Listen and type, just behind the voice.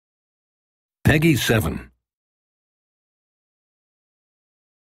Peggy 7.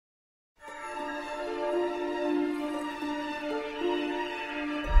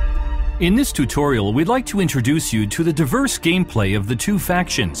 In this tutorial, we'd like to introduce you to the diverse gameplay of the two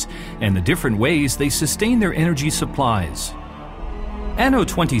factions and the different ways they sustain their energy supplies. Anno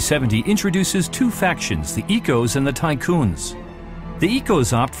 2070 introduces two factions, the Ecos and the Tycoons. The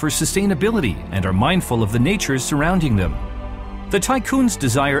Ecos opt for sustainability and are mindful of the nature surrounding them. The Tycoons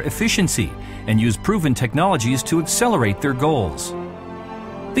desire efficiency and use proven technologies to accelerate their goals.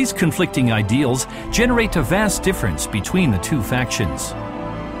 These conflicting ideals generate a vast difference between the two factions.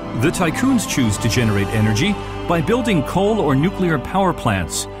 The Tycoons choose to generate energy by building coal or nuclear power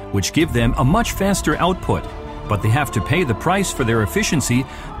plants, which give them a much faster output, but they have to pay the price for their efficiency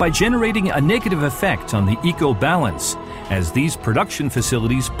by generating a negative effect on the eco-balance, as these production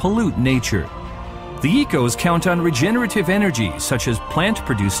facilities pollute nature. The Ecos count on regenerative energy, such as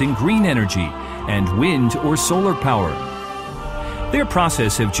plant-producing green energy and wind or solar power. Their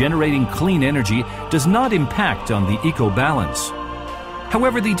process of generating clean energy does not impact on the eco-balance.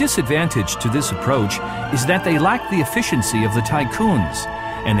 However, the disadvantage to this approach is that they lack the efficiency of the Tycoons,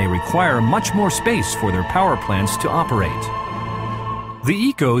 and they require much more space for their power plants to operate.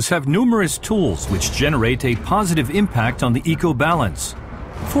 The Ecos have numerous tools which generate a positive impact on the eco-balance.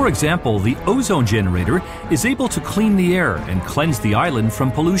 For example, the ozone generator is able to clean the air and cleanse the island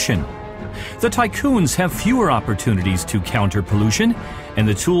from pollution. The Tycoons have fewer opportunities to counter pollution, and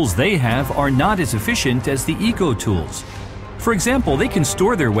the tools they have are not as efficient as the eco tools. For example, they can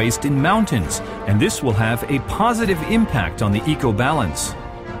store their waste in mountains, and this will have a positive impact on the eco-balance.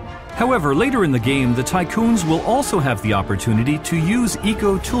 However, later in the game, the Tycoons will also have the opportunity to use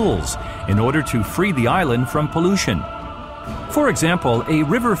eco tools in order to free the island from pollution. For example, a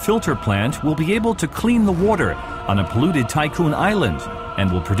river filter plant will be able to clean the water on a polluted Tycoon island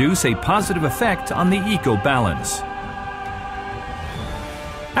and will produce a positive effect on the eco-balance.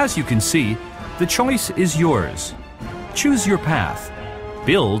 As you can see, the choice is yours. Choose your path.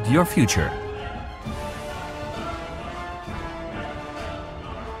 Build your future.